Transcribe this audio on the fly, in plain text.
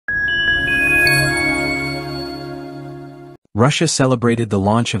Russia celebrated the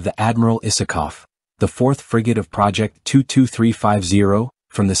launch of the Admiral Isakov, the fourth frigate of Project 22350,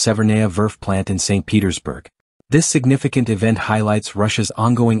 from the Severnaya Verf plant in St. Petersburg. This significant event highlights Russia's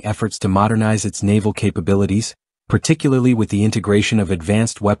ongoing efforts to modernize its naval capabilities, particularly with the integration of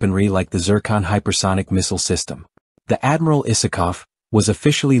advanced weaponry like the Zircon hypersonic missile system. The Admiral Isakov was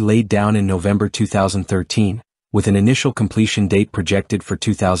officially laid down in November 2013, with an initial completion date projected for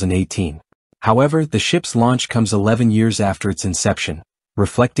 2018. However, the ship's launch comes 11 years after its inception,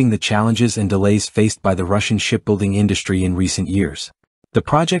 reflecting the challenges and delays faced by the Russian shipbuilding industry in recent years. The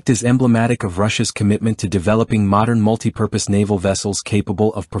project is emblematic of Russia's commitment to developing modern multipurpose naval vessels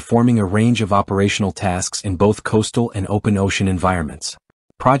capable of performing a range of operational tasks in both coastal and open ocean environments.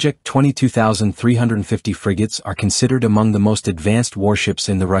 Project 22,350 frigates are considered among the most advanced warships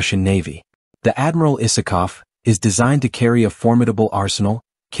in the Russian Navy. The Admiral Isakov is designed to carry a formidable arsenal,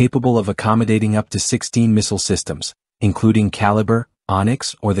 capable of accommodating up to 16 missile systems, including Caliber,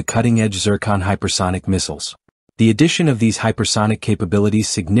 Onyx, or the cutting-edge Zircon hypersonic missiles. The addition of these hypersonic capabilities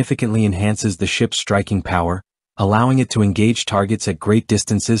significantly enhances the ship's striking power, allowing it to engage targets at great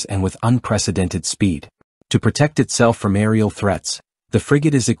distances and with unprecedented speed. To protect itself from aerial threats, the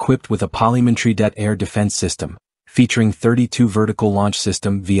frigate is equipped with a polymetry air defense system, featuring 32 vertical launch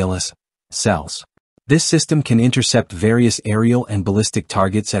system (VLS) cells. This system can intercept various aerial and ballistic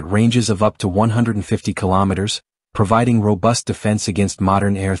targets at ranges of up to 150 kilometers, providing robust defense against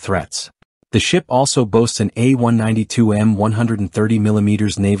modern air threats. The ship also boasts an A-192M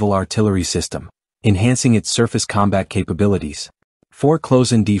 130mm naval artillery system, enhancing its surface combat capabilities. For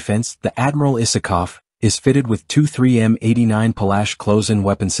close-in defense, the Admiral Isakov is fitted with two 3M89 Palash close-in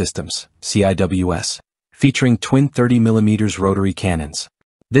weapon systems, CIWS, featuring twin 30mm rotary cannons.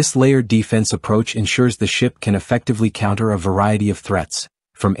 This layered defense approach ensures the ship can effectively counter a variety of threats,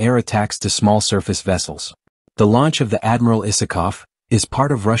 from air attacks to small surface vessels. The launch of the Admiral Isakov is part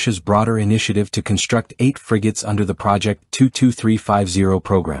of Russia's broader initiative to construct 8 frigates under the Project 22350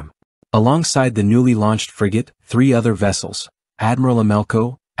 program. Alongside the newly launched frigate, 3 other vessels, Admiral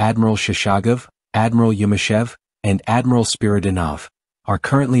Amelko, Admiral Shishagov, Admiral Yumashev, and Admiral Spiridonov, are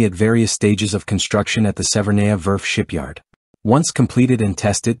currently at various stages of construction at the Severnaya Verf shipyard. Once completed and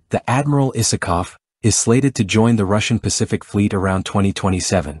tested, the Admiral Isakov is slated to join the Russian Pacific Fleet around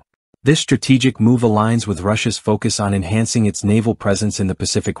 2027. This strategic move aligns with Russia's focus on enhancing its naval presence in the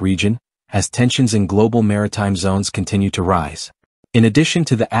Pacific region, as tensions in global maritime zones continue to rise. In addition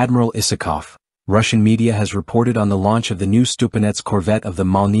to the Admiral Isakov, Russian media has reported on the launch of the new Stupanets corvette of the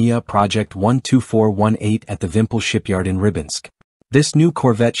Molniya Project 12418 at the Vimpel shipyard in Rybinsk. This new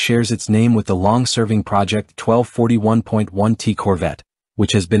corvette shares its name with the long-serving Project 1241.1T corvette,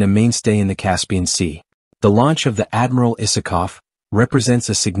 which has been a mainstay in the Caspian Sea. The launch of the Admiral Isakov represents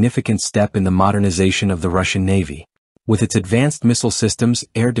a significant step in the modernization of the Russian Navy. With its advanced missile systems,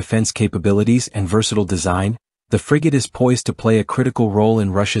 air defense capabilities, and versatile design, the frigate is poised to play a critical role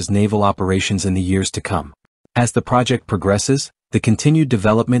in Russia's naval operations in the years to come. As the project progresses, the continued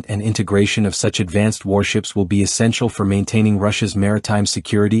development and integration of such advanced warships will be essential for maintaining Russia's maritime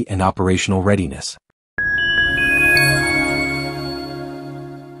security and operational readiness.